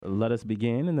Let us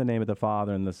begin in the name of the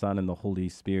Father, and the Son, and the Holy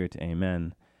Spirit.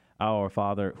 Amen. Our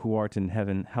Father, who art in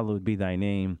heaven, hallowed be thy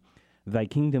name. Thy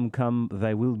kingdom come,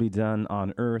 thy will be done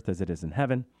on earth as it is in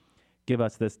heaven. Give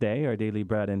us this day our daily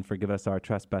bread, and forgive us our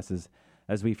trespasses,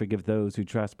 as we forgive those who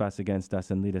trespass against us.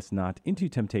 And lead us not into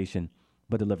temptation,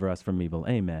 but deliver us from evil.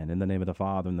 Amen. In the name of the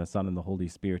Father, and the Son, and the Holy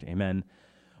Spirit. Amen.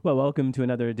 Well, welcome to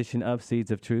another edition of Seeds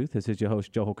of Truth. This is your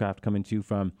host, Hollcraft, coming to you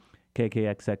from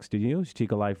KKXX Studios,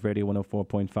 Chico Life Radio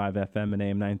 104.5 FM and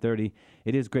AM 930.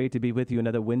 It is great to be with you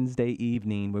another Wednesday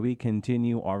evening where we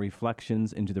continue our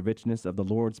reflections into the richness of the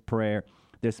Lord's Prayer,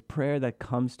 this prayer that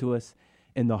comes to us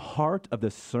in the heart of the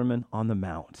Sermon on the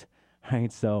Mount, right?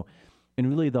 So, in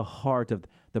really the heart of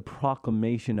the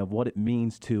proclamation of what it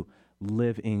means to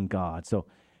live in God. So,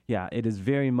 yeah, it is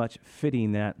very much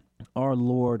fitting that our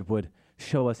Lord would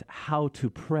show us how to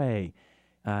pray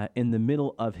in the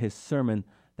middle of his sermon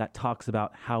that talks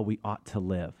about how we ought to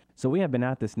live. So we have been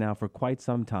at this now for quite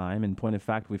some time. In point of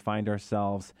fact, we find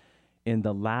ourselves in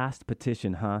the last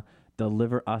petition,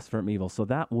 deliver us from evil. So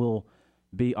that will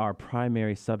be our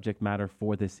primary subject matter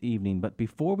for this evening. But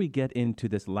before we get into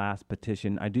this last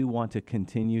petition, I do want to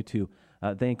continue to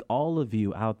thank all of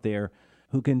you out there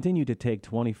who continue to take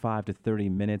 25 to 30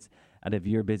 minutes out of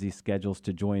your busy schedules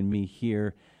to join me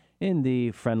here in the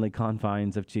friendly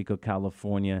confines of Chico,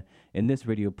 California, in this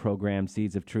radio program,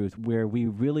 Seeds of Truth, where we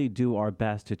really do our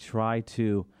best to try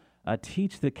to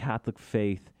teach the Catholic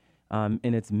faith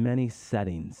in its many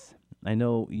settings. I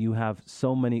know you have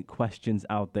so many questions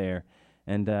out there,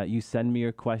 and you send me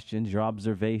your questions, your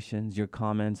observations, your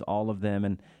comments, all of them,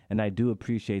 and I do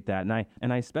appreciate that.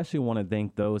 And I especially want to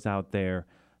thank those out there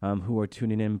who are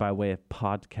tuning in by way of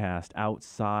podcast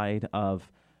outside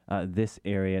of this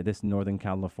area, this Northern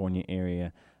California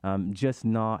area, just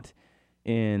not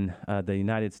in the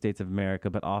United States of America,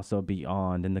 but also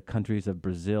beyond, in the countries of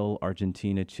Brazil,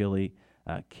 Argentina, Chile,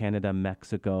 Canada,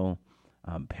 Mexico,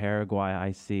 Paraguay,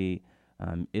 I see,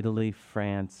 Italy,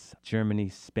 France, Germany,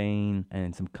 Spain,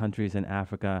 and some countries in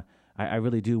Africa. I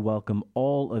really do welcome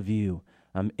all of you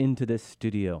into this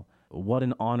studio. What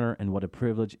an honor and what a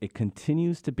privilege it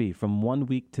continues to be from one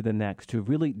week to the next to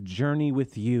really journey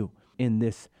with you in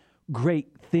this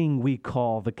great thing we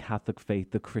call the Catholic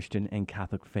faith, the Christian and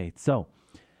Catholic faith. So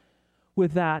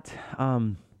with that,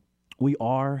 we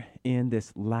are in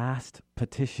this last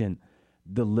petition,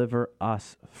 deliver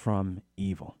us from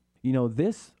evil. You know,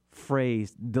 this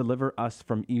phrase, deliver us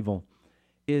from evil,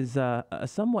 is a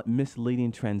somewhat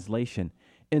misleading translation.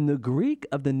 In the Greek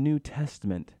of the New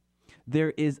Testament,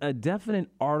 there is a definite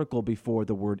article before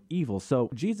the word evil. So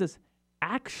Jesus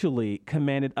actually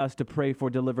commanded us to pray for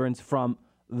deliverance from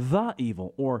the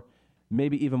evil, or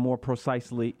maybe even more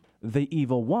precisely, the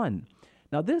evil one.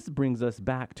 Now, this brings us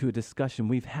back to a discussion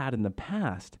we've had in the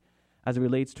past as it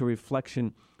relates to a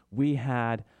reflection we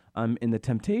had in the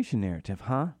temptation narrative,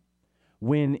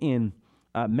 when in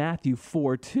Matthew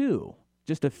 4:2,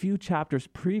 just a few chapters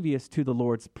previous to the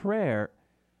Lord's Prayer,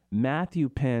 Matthew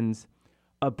pens,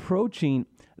 approaching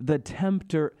the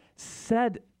tempter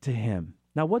said to him.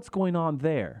 Now, what's going on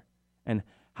there? And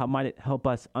how might it help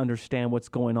us understand what's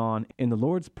going on in the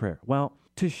Lord's Prayer? Well,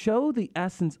 to show the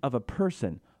essence of a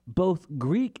person, both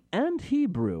Greek and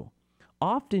Hebrew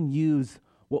often use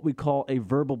what we call a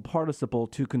verbal participle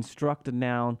to construct a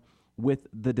noun with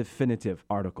the definitive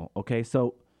article, okay?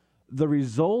 So the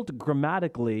result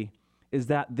grammatically is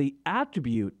that the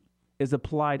attribute is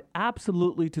applied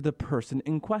absolutely to the person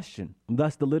in question.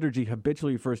 Thus, the liturgy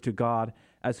habitually refers to God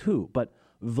as who? But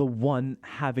the one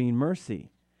having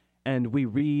mercy. And we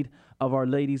read of Our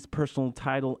Lady's personal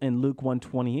title in Luke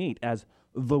 1:28 as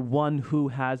the one who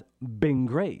has been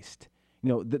graced. You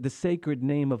know, the sacred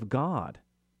name of God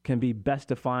can be best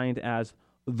defined as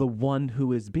the one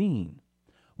who is being.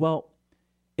 Well,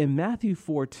 in Matthew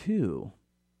 4:2,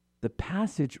 the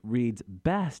passage reads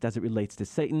best as it relates to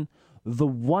Satan, the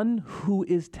one who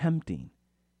is tempting.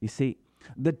 You see,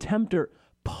 the tempter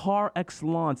par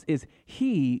excellence is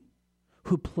he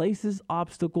who places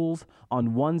obstacles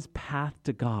on one's path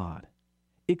to God.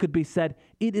 It could be said,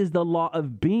 it is the law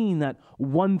of being that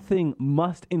one thing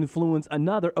must influence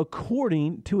another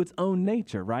according to its own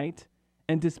nature, right?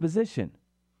 And disposition.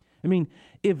 I mean,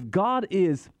 if God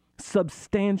is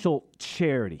substantial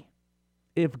charity,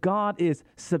 if God is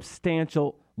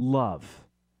substantial love,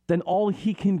 then all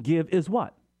he can give is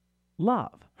what?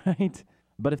 Love, right?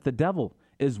 But if the devil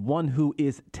is one who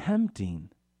is tempting,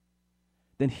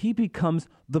 then he becomes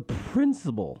the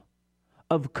principle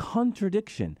of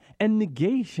contradiction and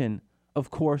negation,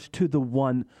 of course, to the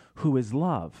one who is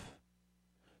love.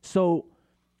 So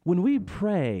when we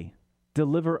pray,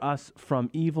 deliver us from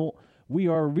evil, we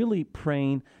are really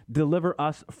praying, deliver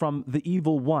us from the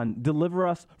evil one. Deliver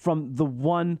us from the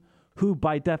one who,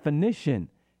 by definition,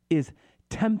 is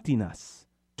tempting us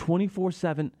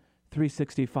 24/7,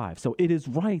 365. So it is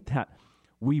right that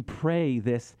we pray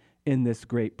this in this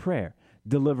great prayer.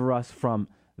 Deliver us from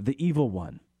the evil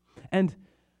one. And,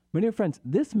 my dear friends,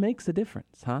 this makes a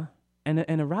difference, huh? And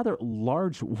a rather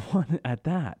large one at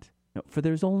that. For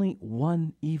there's only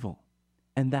one evil,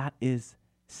 and that is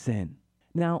sin.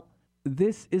 Now,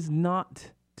 this is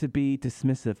not to be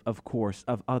dismissive, of course,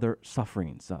 of other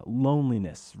sufferings,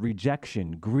 loneliness,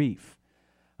 rejection, grief,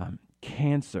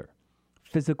 cancer,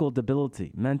 physical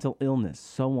debility, mental illness,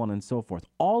 so on and so forth.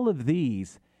 All of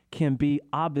these can be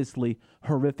obviously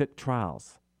horrific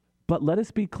trials. But let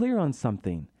us be clear on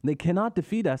something. They cannot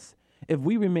defeat us if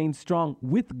we remain strong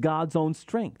with God's own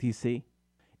strength, you see.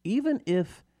 Even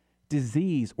if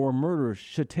disease or murder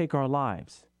should take our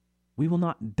lives, we will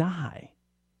not die.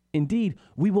 Indeed,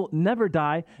 we will never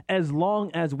die as long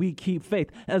as we keep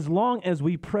faith, as long as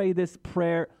we pray this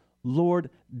prayer, Lord,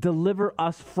 deliver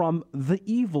us from the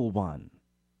evil one.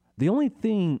 The only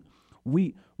thing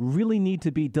we really need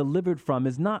to be delivered from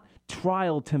is not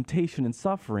trial, temptation, and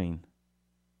suffering,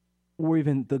 or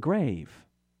even the grave.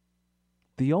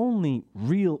 The only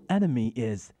real enemy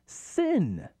is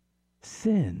sin.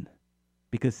 Sin.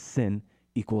 Because sin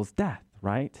equals death,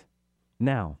 right?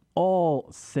 Now,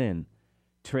 all sin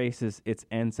traces its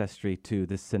ancestry to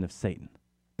the sin of Satan,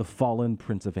 the fallen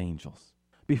prince of angels.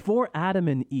 Before Adam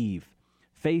and Eve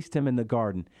faced him in the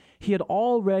garden, he had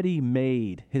already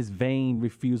made his vain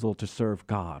refusal to serve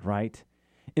God, right?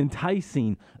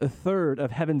 Enticing a third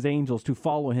of heaven's angels to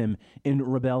follow him in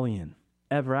rebellion.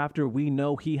 Ever after, we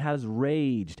know he has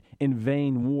raged in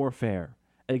vain warfare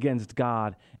against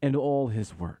God and all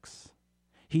his works.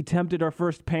 He tempted our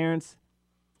first parents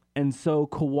and so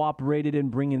cooperated in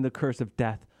bringing the curse of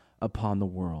death upon the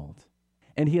world.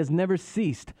 And he has never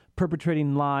ceased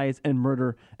perpetrating lies and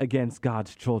murder against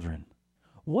God's children.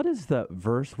 What is the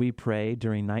verse we pray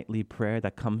during nightly prayer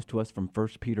that comes to us from 1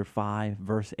 Peter 5,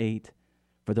 verse 8?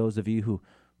 For those of you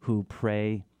who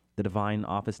pray the divine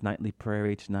office nightly prayer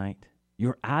each night.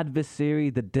 Your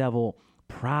adversary, the devil,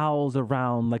 prowls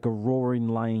around like a roaring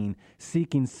lion,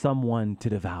 seeking someone to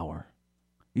devour.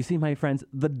 You see, my friends,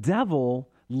 the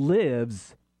devil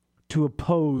lives to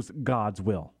oppose God's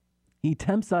will. He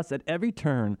tempts us at every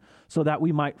turn so that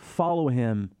we might follow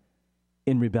him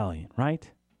in rebellion,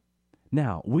 right?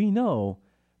 Now, we know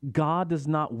God does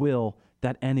not will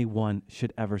that anyone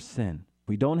should ever sin.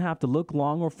 We don't have to look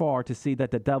long or far to see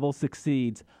that the devil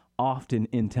succeeds often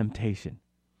in temptation.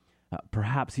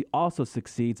 Perhaps he also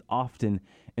succeeds often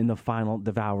in the final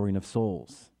devouring of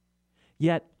souls.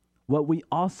 Yet, what we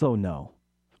also know,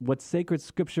 what sacred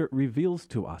scripture reveals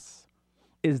to us,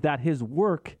 is that his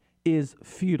work is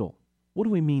futile. What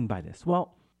do we mean by this?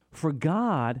 Well, for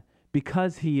God,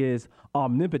 because he is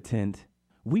omnipotent,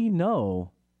 we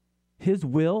know his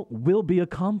will be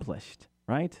accomplished,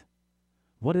 right?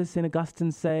 What does St.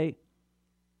 Augustine say?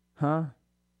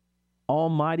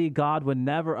 Almighty God would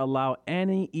never allow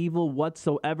any evil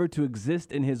whatsoever to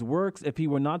exist in his works if he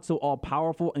were not so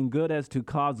all-powerful and good as to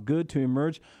cause good to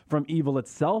emerge from evil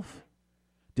itself.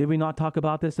 Did we not talk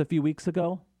about this a few weeks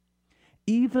ago?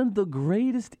 Even the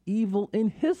greatest evil in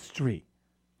history,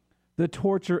 the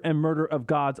torture and murder of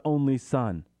God's only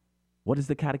Son. What does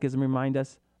the Catechism remind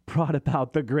us? Brought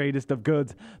about the greatest of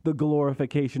goods, the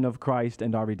glorification of Christ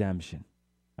and our redemption.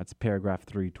 That's paragraph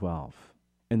 312.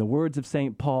 In the words of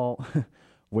St. Paul,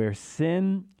 where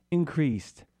sin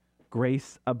increased,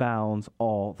 grace abounds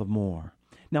all the more.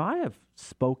 Now, I have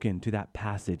spoken to that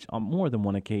passage on more than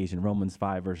one occasion, Romans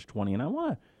 5, verse 20, and I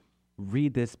want to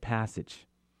read this passage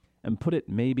and put it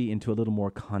maybe into a little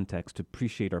more context to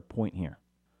appreciate our point here.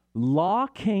 Law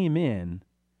came in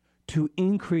to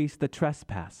increase the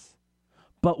trespass,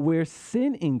 but where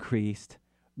sin increased,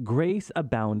 grace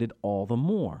abounded all the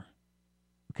more.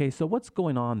 Okay, so what's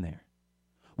going on there?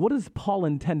 What does Paul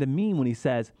intend to mean when he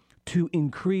says to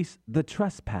increase the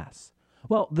trespass?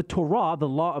 Well, the Torah, the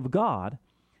law of God,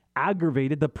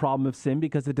 aggravated the problem of sin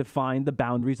because it defined the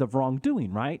boundaries of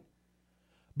wrongdoing, right?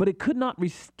 But it could not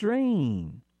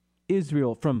restrain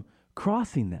Israel from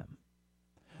crossing them.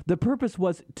 The purpose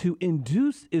was to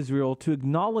induce Israel to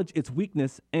acknowledge its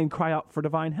weakness and cry out for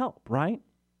divine help, right?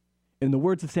 In the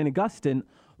words of St. Augustine,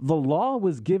 the law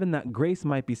was given that grace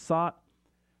might be sought.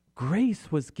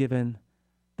 Grace was given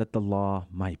that the law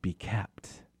might be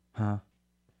kept.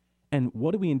 And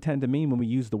what do we intend to mean when we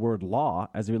use the word law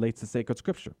as it relates to sacred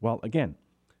scripture? Well, again,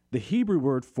 the Hebrew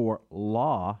word for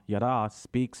law, yada,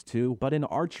 speaks to, but an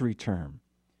archery term.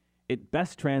 It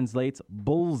best translates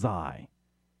bullseye.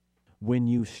 when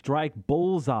you strike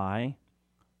bullseye,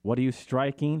 what are you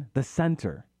striking? The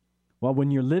center. Well,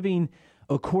 when you're living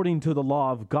according to the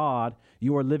law of God,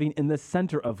 you are living in the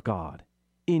center of God,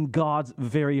 in God's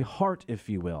very heart, if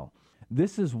you will.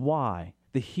 This is why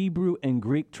the Hebrew and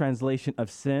Greek translation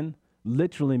of sin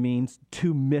literally means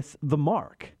to miss the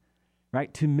mark,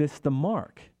 right? To miss the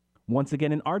mark. Once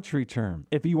again, an archery term.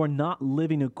 If you are not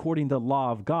living according to the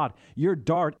law of God, your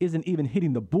dart isn't even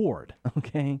hitting the board,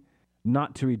 okay?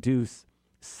 Not to reduce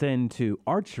sin to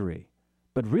archery,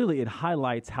 but really it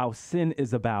highlights how sin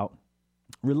is about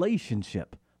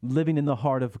relationship, living in the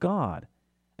heart of God.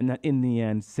 And that in the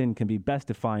end, sin can be best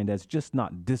defined as just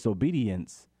not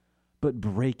disobedience, but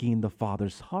breaking the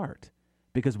Father's heart,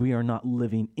 because we are not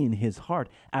living in his heart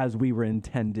as we were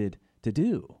intended to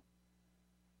do.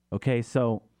 Okay,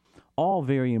 so all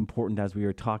very important as we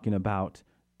are talking about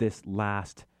this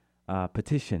last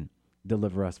petition,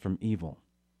 deliver us from evil.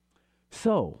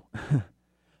 So,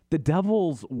 the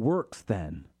devil's works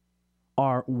then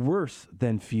are worse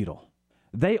than futile.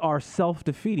 They are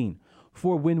self-defeating,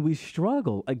 for when we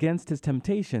struggle against his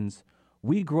temptations,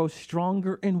 we grow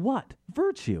stronger in what?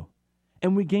 Virtue.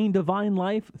 And we gain divine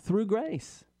life through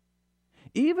grace.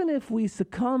 Even if we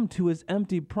succumb to his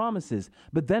empty promises,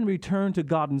 but then return to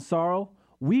God in sorrow,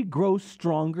 we grow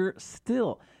stronger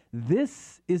still.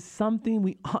 This is something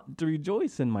we ought to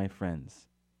rejoice in, my friends.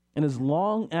 And as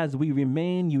long as we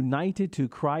remain united to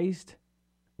Christ,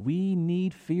 we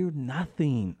need fear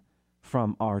nothing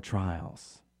from our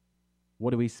trials.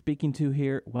 What are we speaking to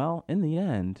here? Well, in the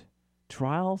end,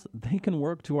 trials, they can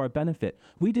work to our benefit.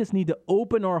 We just need to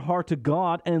open our heart to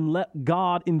God and let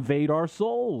God invade our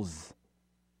souls.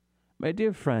 My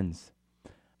dear friends,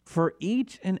 for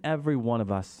each and every one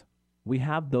of us, we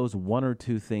have those one or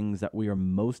two things that we are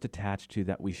most attached to,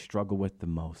 that we struggle with the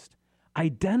most.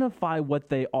 Identify what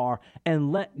they are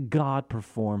and let God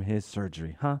perform his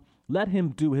surgery, Let him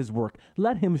do his work.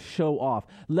 Let him show off.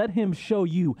 Let him show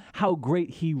you how great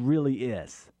he really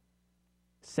is.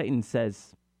 Satan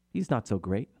says, he's not so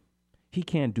great. He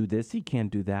can't do this. He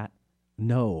can't do that.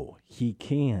 No, he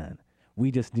can.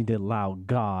 We just need to allow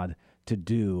God to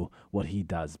do what he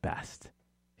does best.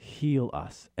 Heal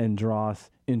us and draw us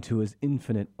into his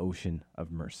infinite ocean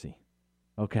of mercy.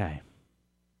 Okay,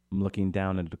 I'm looking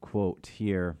down at a quote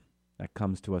here that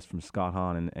comes to us from Scott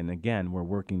Hahn. And again, we're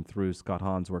working through Scott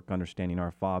Hahn's work, Understanding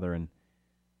Our Father, and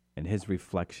his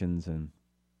reflections and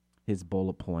his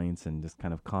bullet points, and just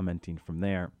kind of commenting from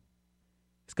there.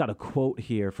 He's got a quote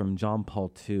here from John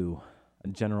Paul II, a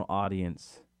general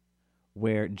audience,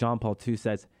 where John Paul II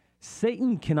says,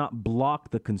 Satan cannot block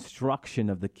the construction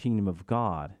of the kingdom of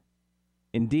God.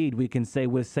 Indeed, we can say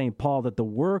with St. Paul that the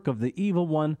work of the evil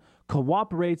one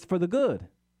cooperates for the good,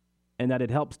 and that it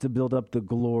helps to build up the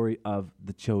glory of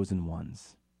the chosen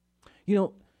ones. You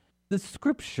know, the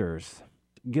scriptures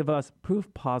give us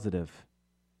proof positive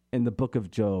in the book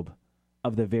of Job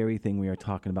of the very thing we are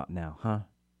talking about now,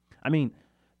 I mean,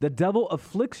 the devil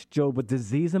afflicts Job with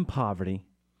disease and poverty,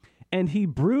 and he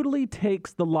brutally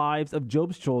takes the lives of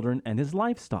Job's children and his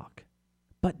livestock.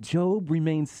 But Job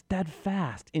remains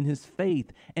steadfast in his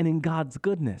faith and in God's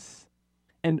goodness.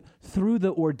 And through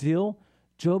the ordeal,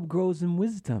 Job grows in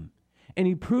wisdom, and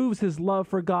he proves his love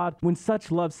for God when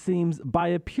such love seems, by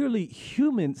a purely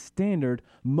human standard,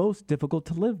 most difficult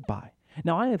to live by.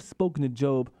 Now, I have spoken to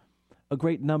Job a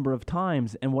great number of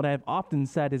times, and what I have often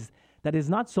said is that is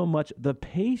not so much the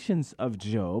patience of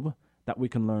Job that we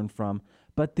can learn from,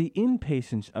 but the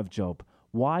impatience of Job.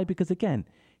 Why? Because again,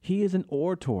 he is an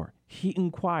orator. He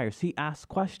inquires. He asks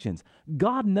questions.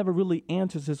 God never really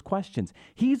answers his questions.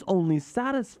 He's only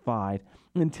satisfied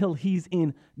until he's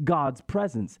in God's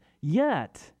presence.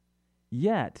 Yet,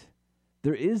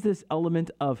 there is this element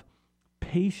of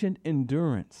patient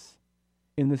endurance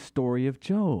in the story of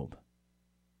Job.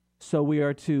 So we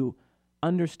are to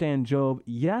understand Job,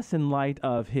 yes, in light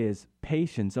of his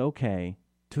patience, okay,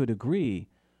 to a degree,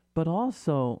 but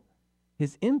also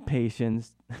his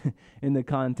impatience in the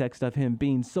context of him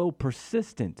being so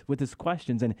persistent with his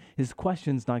questions and his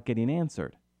questions not getting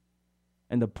answered.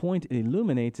 And the point it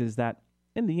illuminates is that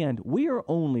in the end, we are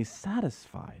only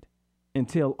satisfied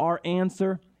until our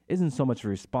answer isn't so much a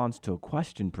response to a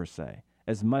question per se,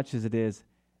 as much as it is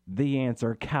the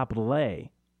answer, capital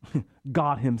A,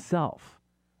 God himself.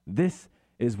 This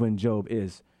is when Job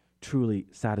is truly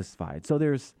satisfied. So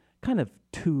there's kind of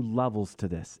two levels to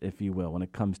this, if you will, when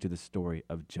it comes to the story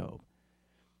of Job.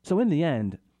 So in the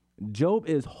end, Job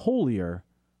is holier,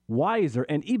 wiser,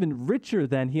 and even richer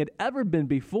than he had ever been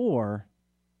before,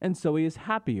 and so he is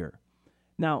happier.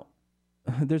 Now,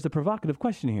 there's a provocative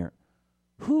question here.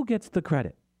 Who gets the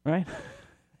credit, right?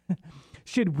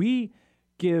 Should we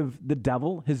give the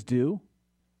devil his due.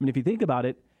 I mean, if you think about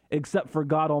it, except for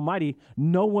God Almighty,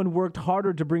 no one worked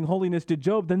harder to bring holiness to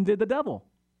Job than did the devil.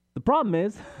 The problem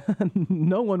is,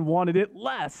 no one wanted it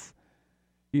less.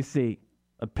 You see,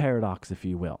 a paradox, if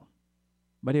you will.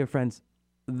 My dear friends,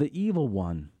 the evil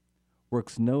one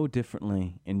works no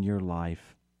differently in your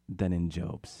life than in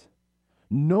Job's.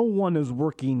 No one is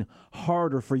working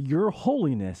harder for your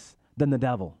holiness than the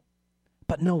devil,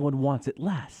 but no one wants it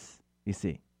less, you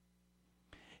see.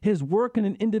 His work in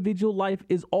an individual life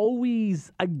is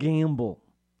always a gamble,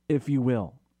 if you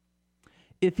will.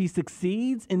 If he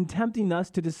succeeds in tempting us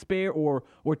to despair or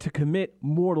to commit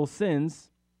mortal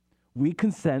sins, we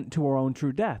consent to our own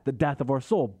true death, the death of our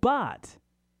soul. But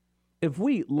if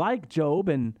we, like Job,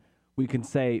 and we can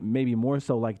say maybe more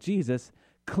so like Jesus,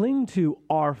 cling to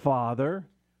our Father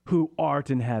who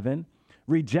art in heaven,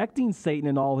 rejecting Satan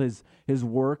and all his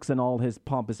works and all his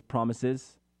pompous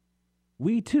promises,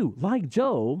 we too, like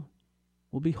Job,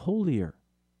 will be holier,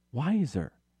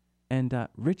 wiser, and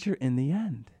richer in the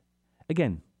end.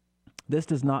 Again, this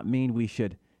does not mean we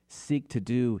should seek to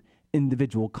do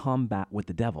individual combat with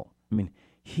the devil. I mean,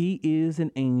 he is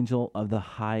an angel of the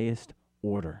highest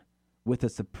order with a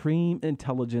supreme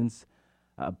intelligence,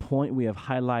 a point we have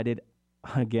highlighted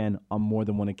again on more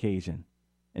than one occasion.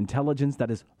 Intelligence that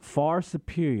is far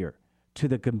superior to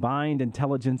the combined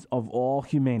intelligence of all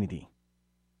humanity.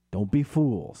 Don't be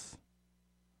fools.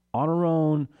 On our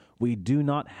own, we do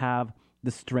not have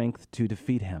the strength to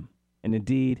defeat him. And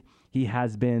indeed, he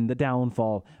has been the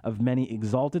downfall of many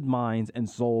exalted minds and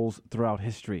souls throughout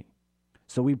history.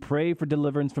 So we pray for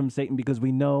deliverance from Satan because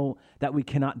we know that we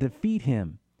cannot defeat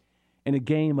him in a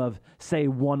game of, say,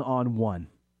 one-on-one.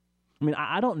 I mean,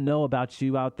 I don't know about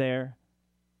you out there,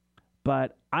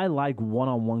 but I like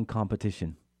one-on-one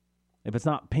competition. If it's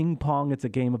not ping pong, it's a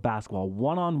game of basketball.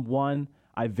 One-on-one,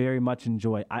 I very much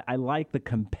enjoy. I like the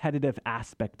competitive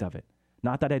aspect of it.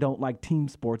 Not that I don't like team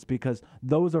sports, because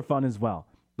those are fun as well.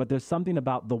 But there's something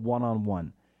about the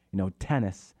one-on-one,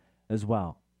 tennis as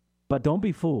well. But don't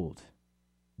be fooled.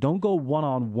 Don't go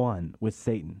one-on-one with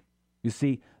Satan. You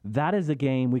see, that is a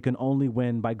game we can only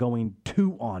win by going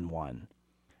 2-on-1,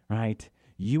 right?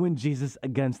 You and Jesus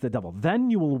against the devil. Then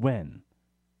you will win.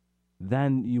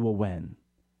 Then you will win.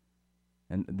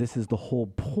 And this is the whole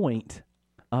point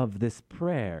of this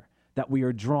prayer, that we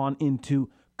are drawn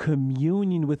into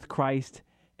communion with Christ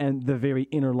and the very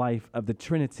inner life of the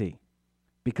Trinity.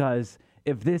 Because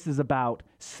if this is about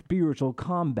spiritual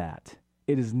combat,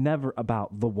 it is never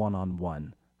about the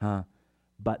one-on-one,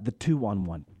 but the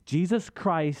 2-on-1. Jesus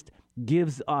Christ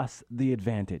gives us the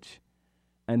advantage,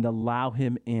 and allow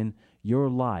him in your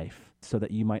life so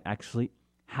that you might actually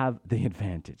have the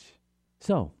advantage.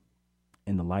 So,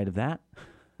 in the light of that,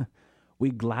 we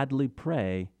gladly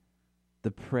pray the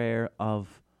prayer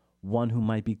of one who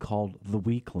might be called the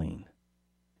weakling,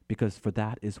 because for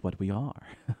that is what we are.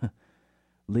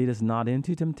 Lead us not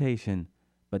into temptation,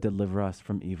 but deliver us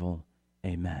from evil.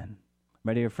 Amen.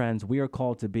 My dear friends, we are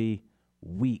called to be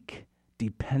weak,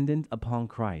 dependent upon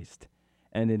Christ,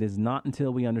 and it is not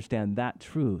until we understand that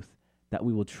truth that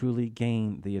we will truly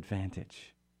gain the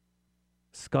advantage.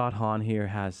 Scott Hahn here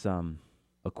has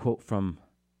a quote from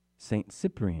St.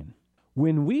 Cyprian.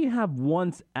 When we have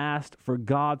once asked for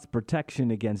God's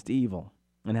protection against evil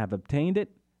and have obtained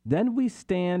it, then we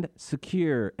stand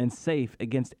secure and safe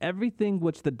against everything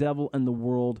which the devil and the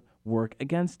world work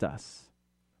against us.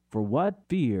 For what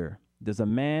fear does a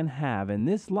man have in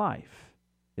this life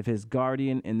if his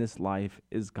guardian in this life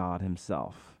is God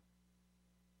himself?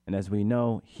 And as we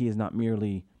know, he is not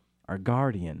merely our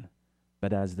guardian,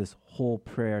 but as this whole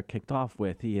prayer kicked off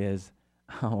with, he is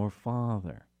our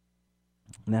Father.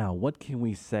 Now, what can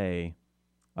we say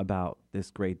about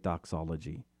this great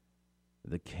doxology?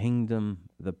 The kingdom,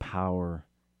 the power,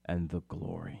 and the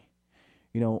glory.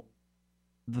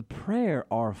 The prayer,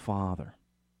 Our Father,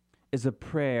 is a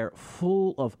prayer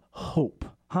full of hope,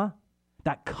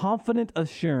 That confident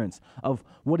assurance of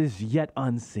what is yet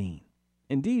unseen.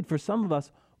 Indeed, for some of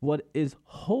us, what is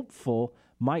hopeful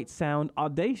might sound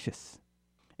audacious.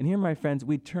 And here, my friends,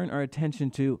 we turn our attention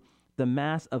to the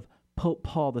Mass of Pope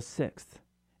Paul VI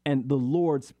and the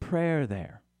Lord's Prayer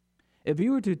there. If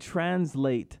you were to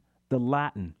translate the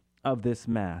Latin of this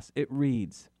Mass, it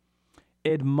reads,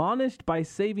 admonished by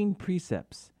saving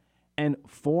precepts and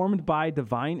formed by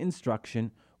divine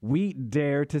instruction, we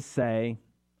dare to say,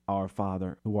 Our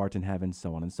Father, who art in heaven,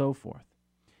 so on and so forth.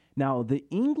 Now, the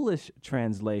English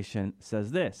translation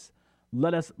says this,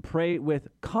 let us pray with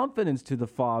confidence to the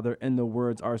Father in the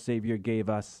words our Savior gave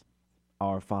us,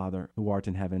 Our Father, who art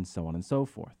in heaven, so on and so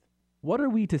forth. What are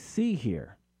we to see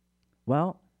here?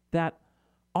 Well, that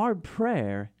our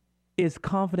prayer is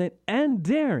confident and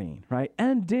daring, right?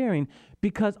 And daring,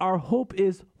 because our hope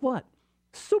is what?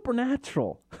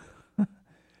 Supernatural.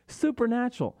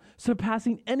 Supernatural,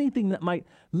 surpassing anything that might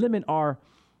limit our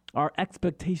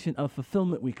expectation of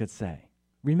fulfillment, we could say.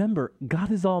 Remember,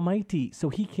 God is almighty, so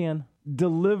he can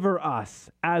deliver us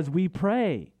as we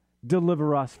pray,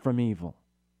 deliver us from evil.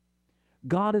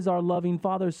 God is our loving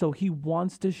Father, so he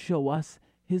wants to show us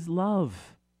his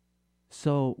love.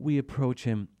 So we approach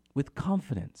him with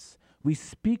confidence. We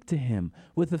speak to him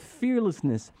with the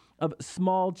fearlessness of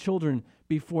small children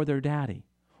before their daddy,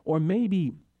 or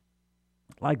maybe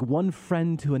like one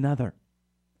friend to another.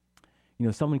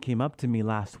 Someone came up to me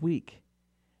last week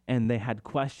and they had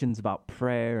questions about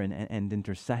prayer and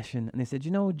intercession. And they said,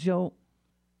 Joe,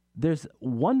 there's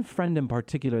one friend in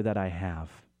particular that I have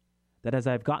that as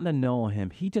I've gotten to know him,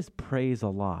 he just prays a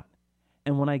lot.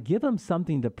 And when I give him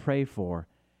something to pray for,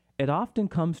 it often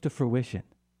comes to fruition.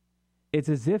 It's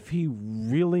as if he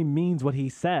really means what he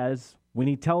says when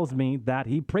he tells me that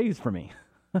he prays for me.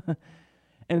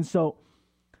 And so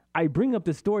I bring up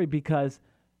this story because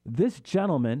this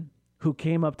gentleman who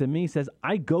came up to me says,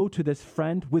 I go to this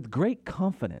friend with great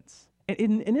confidence.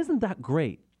 And isn't that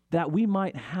great that we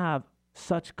might have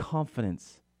such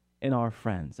confidence in our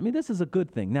friends? I mean, this is a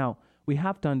good thing. Now, we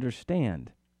have to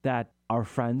understand that our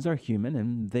friends are human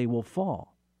and they will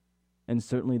fall. And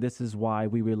certainly this is why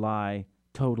we rely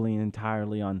totally and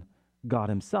entirely on God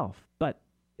himself. But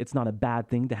it's not a bad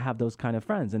thing to have those kind of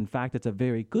friends. In fact, it's a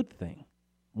very good thing.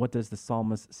 What does the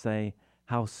psalmist say?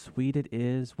 How sweet it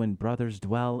is when brothers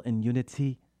dwell in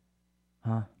unity.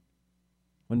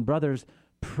 When brothers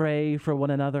pray for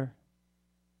one another,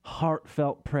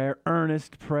 heartfelt prayer,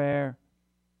 earnest prayer,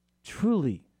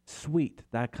 truly sweet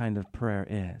that kind of prayer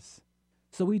is.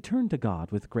 So we turn to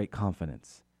God with great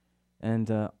confidence.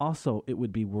 And also it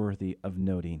would be worthy of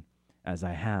noting, as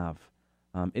I have,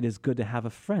 it is good to have a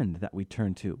friend that we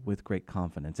turn to with great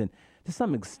confidence. And to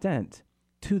some extent,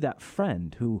 to that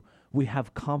friend who we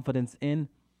have confidence in,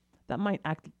 that might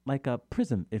act like a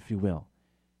prism, if you will,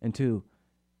 and to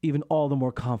even all the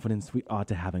more confidence we ought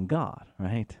to have in God,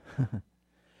 right?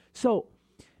 So,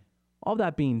 all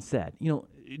that being said,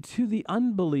 to the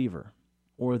unbeliever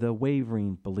or the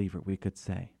wavering believer, we could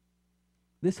say,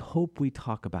 this hope we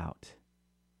talk about,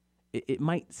 it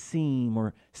might seem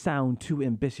or sound too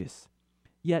ambitious,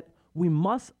 yet we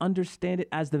must understand it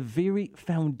as the very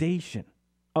foundation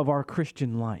of our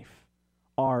Christian life,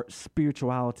 our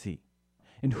spirituality,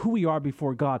 and who we are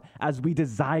before God as we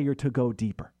desire to go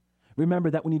deeper. Remember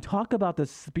that when you talk about the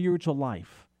spiritual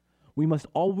life, we must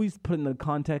always put it in the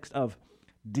context of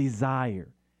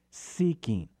desire,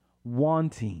 seeking,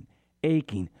 wanting,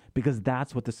 aching, because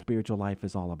that's what the spiritual life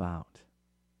is all about.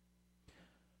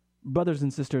 Brothers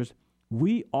and sisters,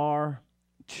 we are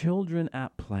children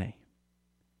at play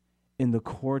in the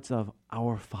courts of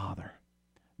our Father,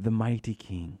 the mighty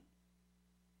King.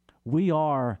 We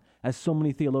are, as so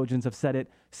many theologians have said it,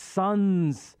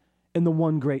 sons in the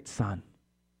one great Son.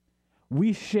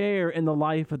 We share in the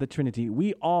life of the Trinity.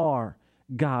 We are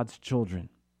God's children.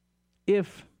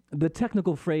 If the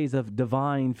technical phrase of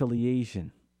divine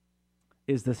filiation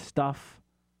is the stuff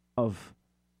of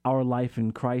our life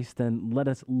in Christ, then let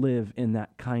us live in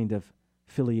that kind of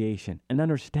filiation and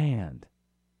understand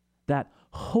that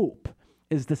hope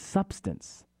is the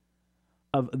substance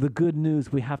of the good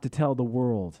news we have to tell the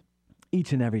world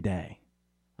each and every day.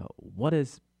 What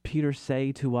does Peter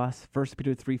say to us? 1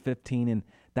 Peter 3:15 in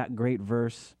that great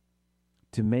verse,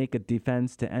 to make a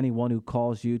defense to anyone who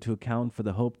calls you to account for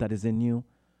the hope that is in you.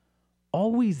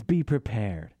 Always be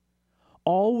prepared.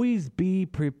 Always be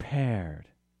prepared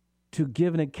to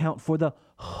give an account for the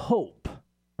hope,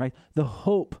 right? The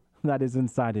hope that is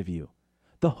inside of you.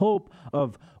 The hope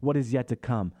of what is yet to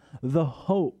come. The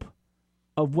hope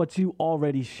of what you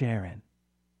already share in.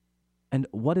 And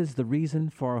what is the reason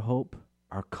for our hope,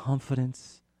 our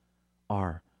confidence,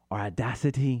 our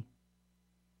audacity?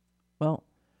 Well,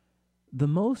 the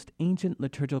most ancient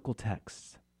liturgical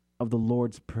texts of the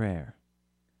Lord's Prayer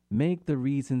make the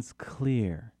reasons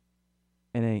clear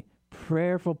in a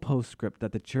prayerful postscript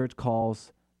that the church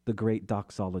calls the Great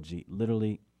Doxology,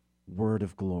 literally, word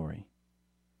of glory.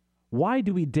 Why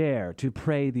do we dare to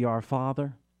pray the Our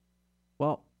Father?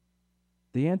 Well,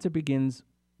 the answer begins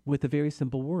with a very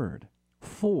simple word,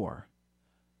 for.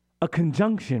 A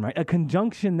conjunction, right? A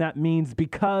conjunction that means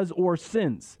because or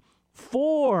since.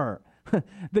 For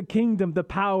the kingdom, the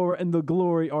power, and the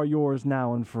glory are yours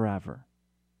now and forever.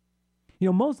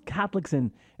 Most Catholics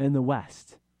in the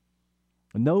West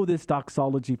know this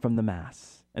doxology from the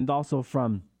Mass and also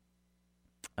from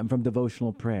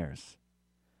devotional prayers.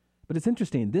 But it's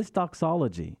interesting, this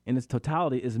doxology in its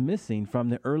totality is missing from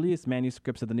the earliest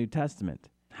manuscripts of the New Testament.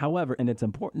 However, and it's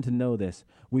important to know this,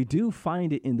 we do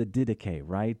find it in the Didache,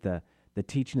 right? The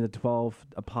teaching of the 12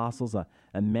 apostles, a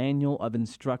manual of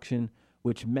instruction,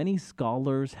 which many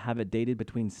scholars have it dated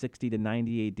between 60 to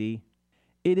 90 AD.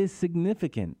 It is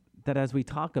significant that as we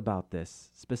talk about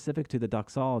this, specific to the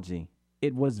doxology,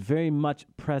 it was very much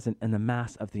present in the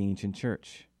Mass of the ancient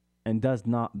church. And does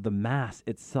not the Mass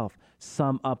itself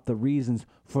sum up the reasons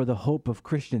for the hope of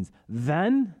Christians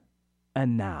then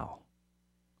and now?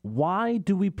 Why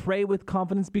do we pray with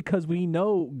confidence? Because we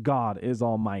know God is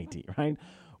almighty, right?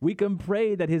 We can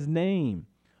pray that his name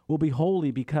will be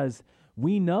holy because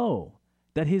we know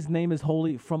that his name is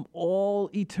holy from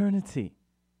all eternity.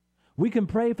 We can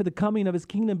pray for the coming of his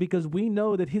kingdom because we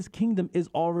know that his kingdom is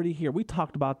already here. We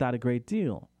talked about that a great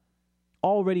deal.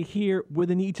 Already here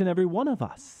within each and every one of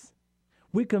us.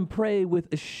 We can pray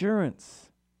with assurance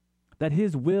that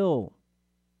his will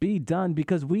be done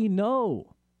because we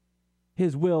know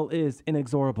his will is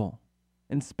inexorable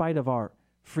in spite of our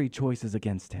free choices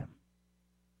against him.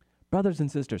 Brothers and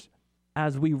sisters,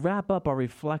 as we wrap up our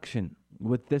reflection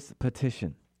with this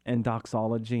petition and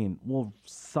doxology, and we'll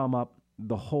sum up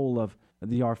the whole of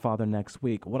the Our Father next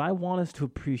week, what I want us to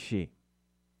appreciate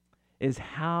is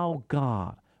how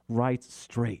God writes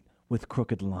straight with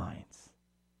crooked lines,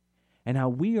 and how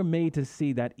we are made to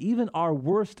see that even our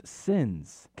worst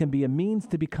sins can be a means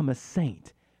to become a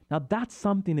saint. Now that's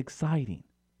something exciting.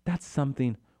 That's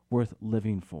something worth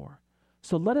living for.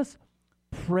 So let us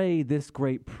pray this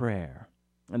great prayer,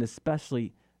 and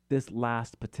especially this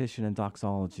last petition and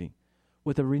doxology,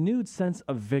 with a renewed sense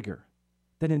of vigor,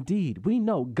 that indeed we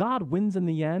know God wins in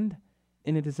the end,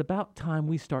 and it is about time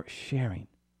we start sharing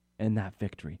in that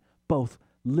victory, both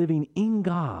living in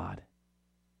God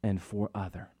and for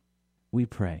other. We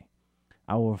pray,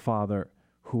 Our Father,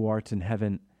 who art in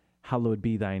heaven, hallowed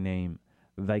be thy name.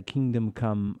 Thy kingdom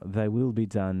come, thy will be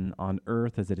done on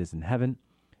earth as it is in heaven.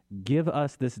 Give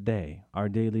us this day our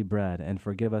daily bread, and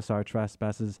forgive us our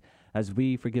trespasses as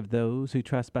we forgive those who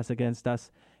trespass against us.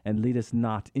 And lead us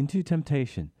not into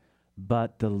temptation,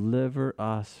 but deliver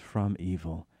us from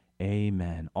evil.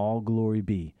 Amen. All glory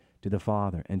be to the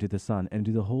Father, and to the Son, and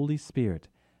to the Holy Spirit,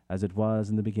 as it was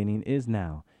in the beginning, is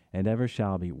now, and ever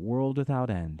shall be, world without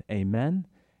end. Amen.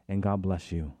 And God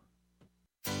bless you.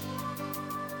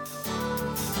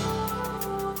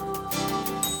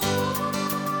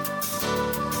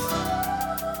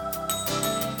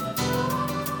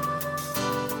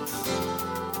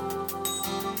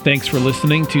 Thanks for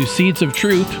listening to Seeds of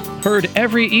Truth, heard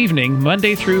every evening,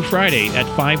 Monday through Friday at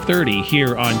 5:30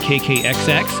 here on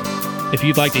KKXX. If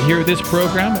you'd like to hear this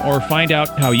program or find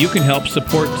out how you can help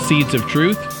support Seeds of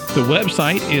Truth, the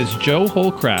website is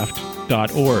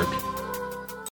joehollcraft.org.